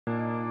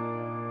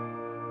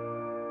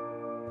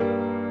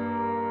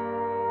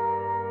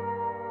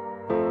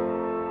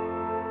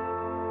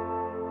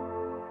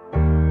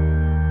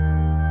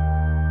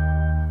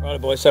Right,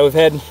 boys, so we've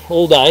had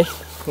all day.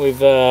 We've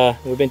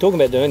been talking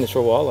about doing this for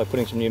a while, like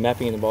putting some new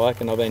mapping in the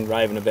bike, and I've been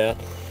raving about,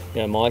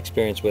 you know, my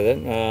experience with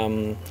it.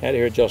 Out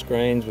here at Josh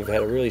Green's, we've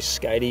had a really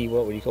skatey,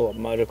 what would you call it,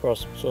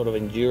 motocross sort of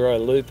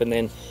enduro loop, and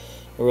then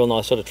a real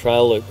nice sort of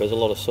trail loop. There's a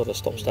lot of sort of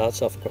stop-start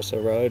stuff across the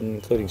road, and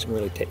including some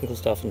really technical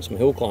stuff and some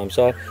hill climbs.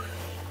 So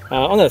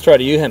I'm going to throw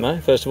to you,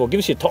 Hamo. First of all, give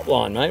us your top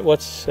line, mate.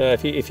 What's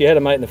if you had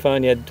a mate on the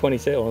phone, you had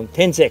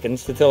 10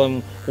 seconds to tell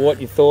him what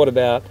you thought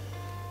about,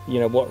 you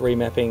know, what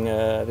remapping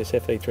this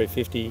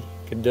FE350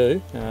 could do,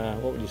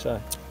 what would you say?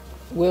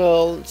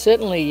 Well,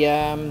 certainly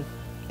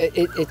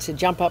it's a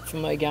jump up for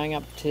me going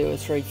up to a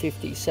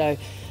 350. So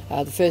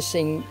the first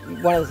thing,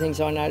 one of the things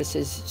I noticed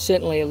is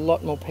certainly a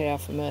lot more power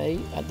for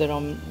me that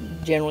I'm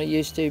generally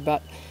used to,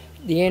 but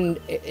the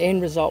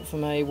end result for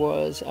me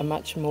was a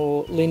much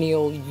more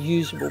linear,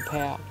 usable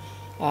power.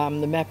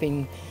 The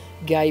mapping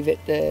gave it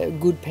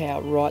good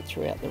power right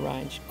throughout the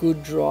range,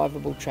 good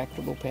drivable,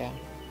 tractable power.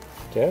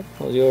 Jared,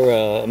 what was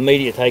your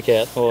immediate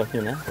takeout, or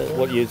you know,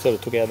 what you sort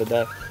of took out of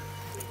the day?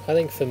 I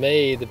think for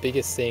me the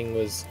biggest thing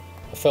was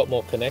I felt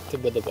more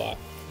connected with the bike.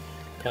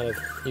 Kind of,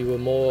 you were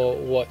more,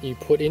 what you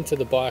put into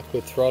the bike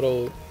with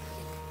throttle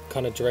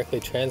kind of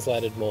directly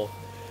translated more.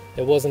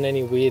 There wasn't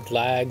any weird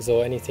lags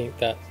or anything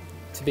that,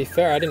 to be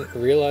fair, I didn't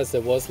realise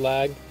there was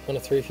lag on a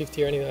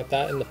 350 or anything like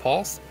that in the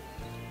past.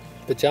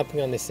 But jumping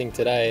on this thing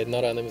today,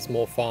 not only was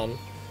more fun,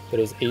 but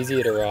it was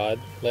easier to ride,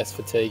 less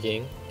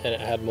fatiguing, and it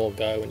had more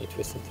go when you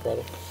twisted the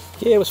throttle.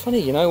 Yeah, it was funny,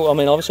 you know, I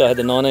mean, obviously I had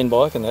the 19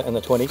 bike and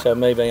the 20, so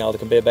me being able to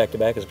compare back to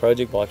back as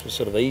project bikes was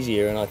sort of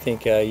easier, and I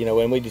think, you know,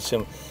 when we did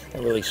a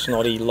really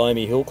snotty,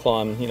 loamy hill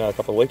climb, you know, a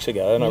couple of weeks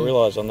ago, and I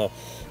realised on the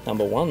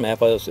 #1 map,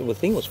 the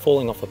thing was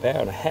falling off the power,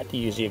 and I had to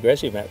use the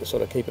aggressive map to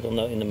sort of keep it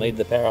in the meat of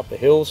the power up the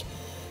hills.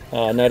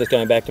 I noticed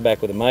going back to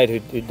back with a mate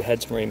who'd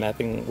had some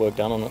remapping work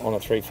done on a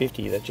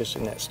 350, that just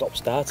in that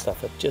stop-start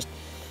stuff,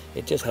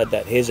 it just had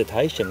that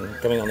hesitation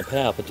coming on the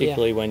power,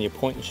 particularly when you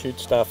point and shoot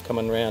stuff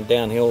coming around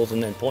down hills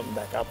and then pointing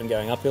back up and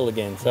going uphill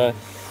again. So,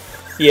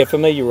 yeah, for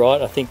me, you're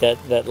right. I think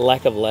that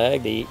lack of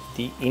lag, the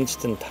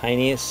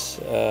instantaneous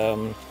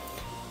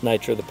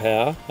nature of the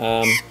power.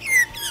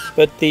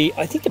 But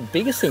I think the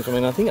biggest thing for me,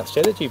 and I think I've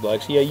said it to you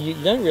blokes, you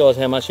don't realise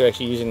how much you're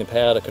actually using the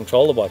power to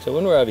control the bike. So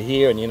when we're over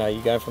here and, you know,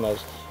 you're going from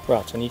those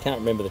ruts and you can't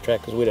remember the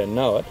track because we don't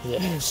know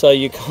it, so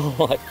you kind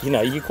of like, you know,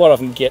 you quite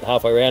often get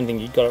halfway around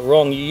and you've got it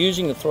wrong. You're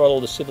using the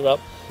throttle to sit it up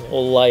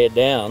or lay it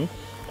down,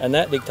 and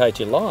that dictates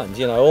your lines,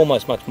 you know,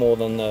 almost much more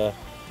than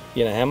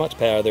you know, how much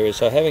power there is.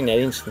 So having that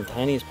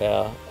instantaneous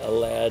power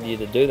allowed you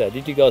to do that.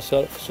 Did you guys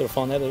sort of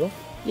find that at all?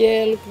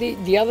 Yeah, look,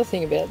 the other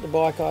thing about the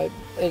bike,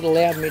 it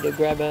allowed me to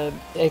grab an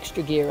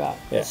extra gear up,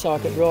 so I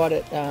could ride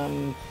it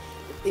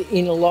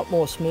in a lot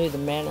more smoother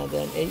manner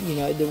than, you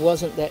know, there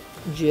wasn't that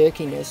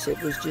jerkiness, it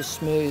was just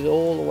smooth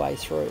all the way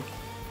through,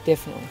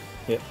 definitely.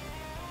 Yeah,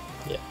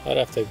 I'd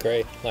have to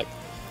agree. Like,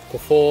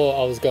 before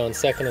I was going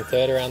second and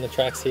third around the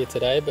tracks here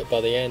today, but by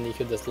the end you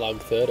could just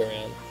lug third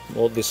around.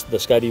 Well, the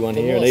skatey one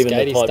here, and even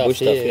the tight bush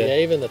stuff. Yeah,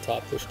 even the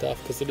tight bush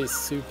stuff, because it is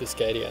super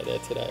skatey out there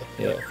today.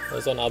 Yeah. I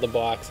was on other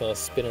bikes and I was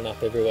spinning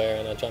up everywhere,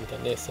 and I jumped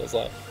on this. It was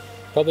like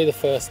probably the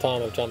first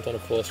time I've jumped on a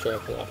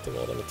 4-stroke and liked it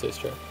more than a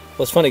 2-stroke.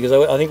 Well, it's funny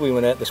because I think we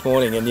went out this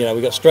morning and, you know,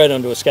 we got straight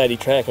onto a skatey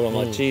track, and I'm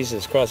like,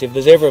 Jesus Christ, if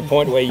there's ever a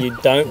point where you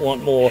don't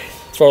want more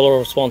throttle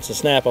response to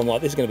snap, I'm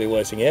like, this is going to be the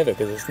worst thing ever,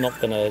 because it's not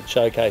going to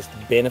showcase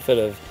the benefit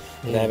of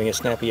having a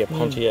snappier,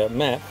 punchier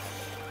map.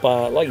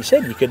 But like you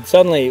said, you could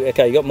suddenly,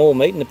 okay, you got more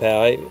meat in the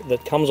power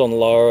that comes on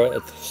lower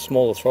at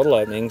smaller throttle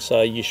openings,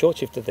 so you short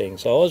shifted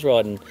things. So I was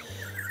riding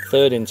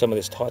third in some of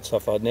this tight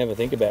stuff I'd never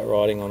think about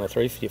riding on a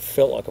 350. It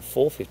felt like a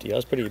 450. I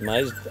was pretty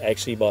amazed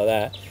actually by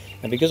that.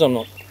 And because I'm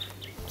not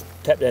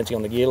tap dancing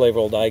on the gear lever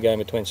all day, going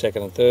between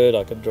second and third,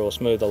 I could draw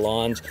smoother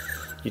lines.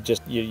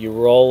 You're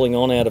rolling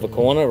on out of a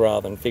corner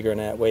rather than figuring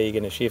out where you're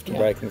going to shift and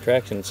braking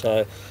traction.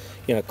 So,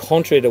 you know,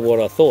 contrary to what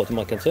I thought, to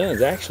my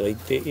concerns, actually,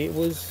 it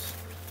was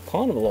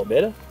kind of a lot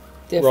better.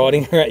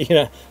 Riding around, you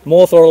know,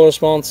 more throttle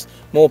response,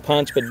 more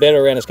punch, but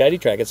better around a skatey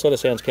track. It sort of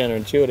sounds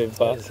counterintuitive,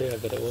 but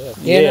but it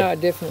worked. No,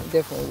 it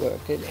definitely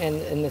worked.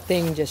 And the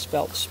thing just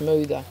felt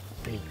smoother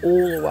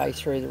all the way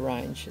through the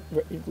range,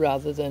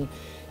 rather than,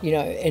 you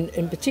know,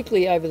 and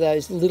particularly over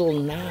those little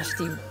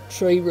nasty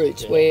tree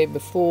roots where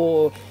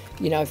before,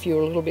 you know, if you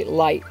were a little bit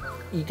late,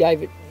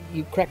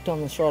 you cracked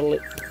on the throttle,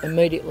 it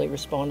immediately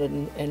responded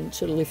and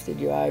sort of lifted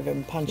you over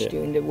and punched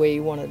you into where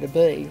you wanted to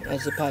be,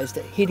 as opposed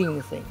to hitting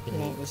the thing. You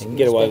know, you can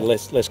get away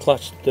with less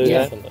clutch to do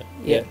that.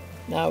 Yeah.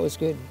 No, it was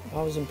good.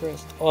 I was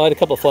impressed. I had a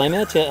couple of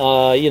flameouts.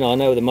 You know, I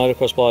know with the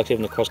motocross bikes,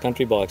 even the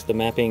cross-country bikes, the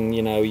mapping,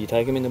 you know, you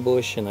take them in the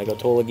bush and they got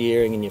taller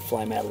gearing and you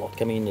flame out a lot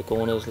coming in the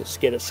corners. Let's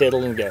get it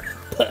settled and go,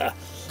 pah,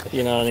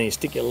 you know, and then you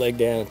stick your leg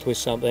down and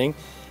twist something.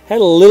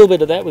 Had a little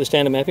bit of that with the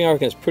standard mapping. I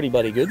reckon it's pretty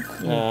bloody good.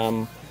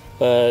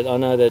 But I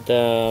know that,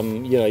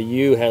 you know,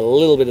 you had a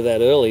little bit of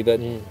that early,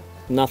 but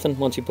nothing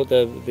once you put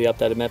the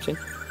updated maps in?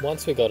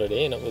 Once we got it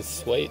in, it was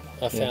sweet.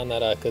 I found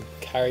that I could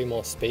carry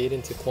more speed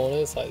into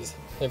corners. Like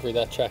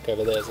that track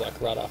over there is like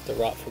rut after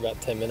rut for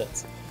about 10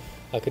 minutes.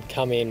 I could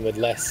come in with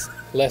less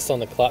on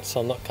the clutch, so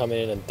I'm not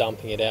coming in and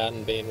dumping it out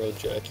and being real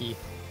jerky.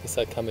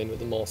 So I come in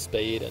with more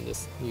speed and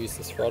just use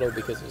the throttle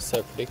because it was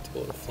so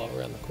predictable to flow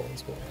around the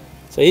corners more.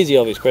 So here's the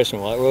obvious question,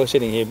 right? We're all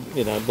sitting here,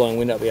 you know, blowing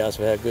wind up the arse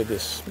of how good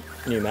this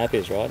new map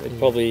is, right? It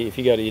probably, if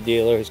you go to your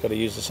dealer who's got to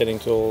use the setting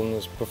tool and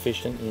is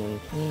proficient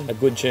and a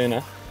good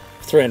tuner,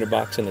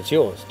 $300 and it's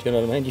yours. Do you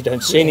know what I mean? You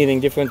don't see anything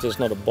different. It's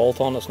not a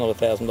bolt-on. It's not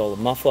 $1,000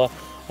 muffler,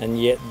 and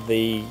yet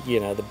the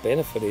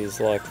benefit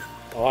is, like,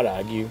 I'd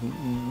argue,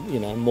 you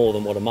know, more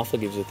than what a muffler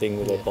gives a thing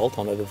with a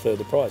bolt-on at a third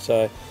the price.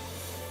 So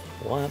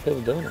why aren't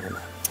people doing it?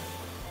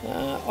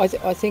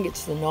 I think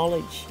it's the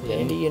knowledge,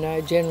 Andy. You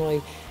know,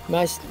 generally,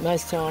 most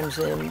times,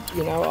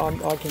 you know,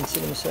 I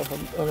consider myself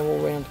an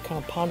all-round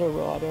kind of punter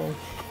rider, and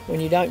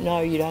when you don't know,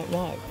 you don't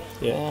know.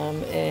 Yeah.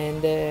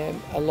 And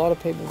a lot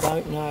of people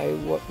don't know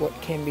what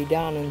can be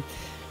done, and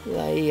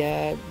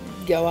they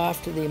go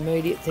after the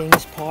immediate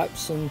things,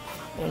 pipes and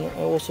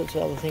all sorts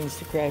of other things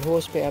to create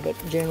horsepower, but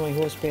generally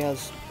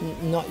horsepower's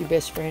not your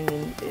best friend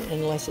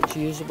unless it's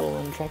usable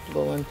and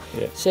tractable. And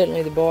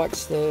certainly the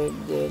bikes, the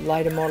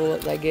later model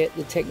that they get,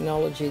 the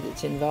technology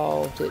that's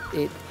involved,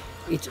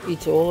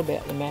 it's all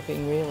about the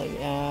mapping really,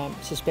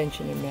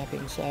 suspension and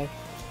mapping. So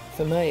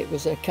for me it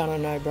was a kind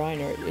of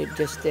no-brainer. It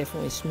just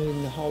definitely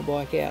smoothed the whole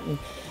bike out,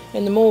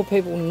 and the more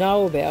people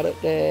know about it,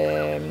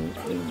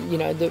 you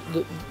know,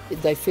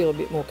 they feel a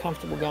bit more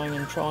comfortable going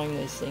and trying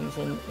these things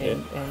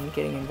and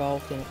getting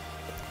involved in it.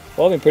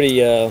 Well, I've been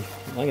pretty, I'm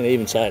going to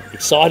even say it,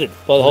 excited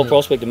by the whole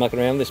prospect of mucking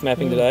around with this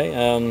mapping today.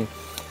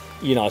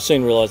 You know, I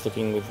soon realised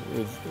looking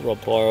with Rob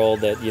Plyrol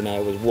that, you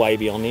know, it was way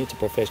beyond me. It's a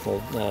professional,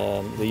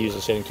 the user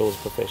setting tool is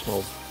a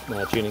professional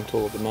tuning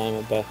tool at the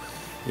moment, but,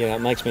 you know,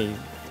 it makes me,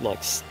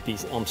 like,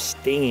 I'm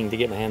stinging to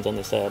get my hands on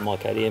this my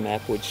KTM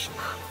app, which,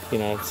 you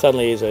know,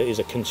 suddenly is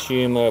a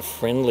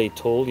consumer-friendly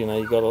tool. You know,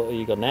 you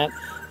got an app,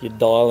 you're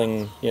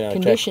dialing, you know,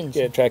 conditions,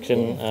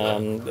 traction,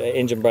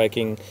 engine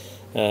braking,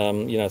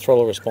 you know,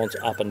 throttle response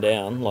up and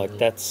down. Like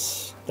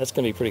that's going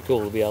to be pretty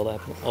cool to be able to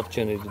have an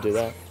opportunity to do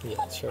that.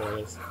 Yeah, it sure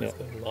is. It's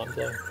mind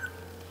blowing.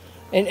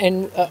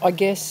 And I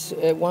guess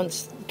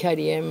once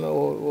KTM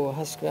or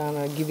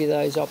Husqvarna give you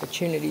those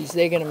opportunities,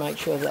 they're going to make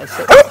sure they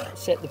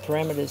set the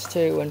parameters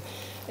too.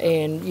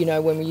 And you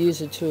know, when we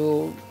use a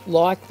tool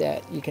like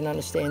that, you can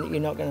understand that you're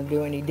not going to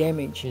do any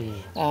damage.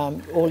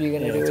 All you're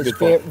going to do is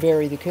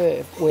vary the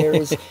curve.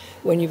 Whereas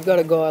when you've got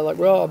a guy like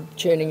Rob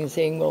tuning the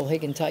thing, well, he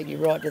can take you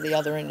right to the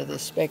other end of the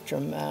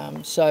spectrum.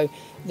 So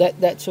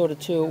that sort of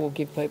tool will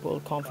give people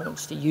the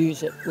confidence to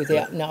use it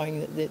without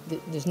knowing that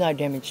there's no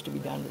damage to be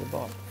done to the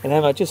bike. And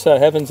Emma, it just so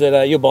happens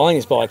that you're buying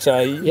this bike,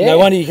 so no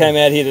wonder you came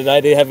out here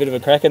today to have a bit of a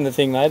crack in the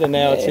thing, mate. And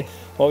now it's,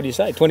 what would you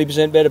say,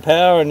 20% better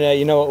power, and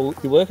you know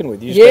what you're working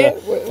with. You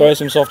just got to throw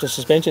some softer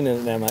suspension in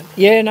it now, mate.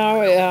 Yeah,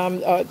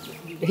 no,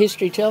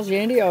 history tells you,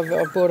 Andy,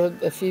 I've bought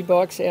a few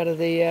bikes out of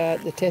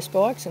the test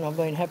bikes, and I've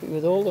been happy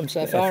with all of them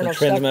so far. And I've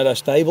Transmoto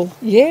stable.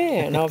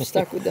 Yeah, and I've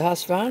stuck with the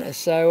Husqvarna.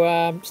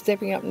 So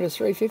stepping up into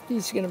 350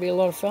 is going to be a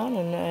lot of fun,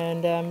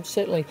 and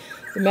certainly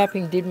the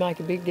mapping did make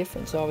a big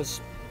difference. I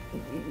was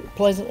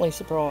pleasantly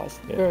surprised.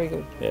 Very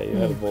good. Yeah, you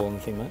have a ball on the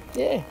thing, mate.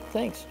 Yeah,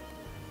 thanks.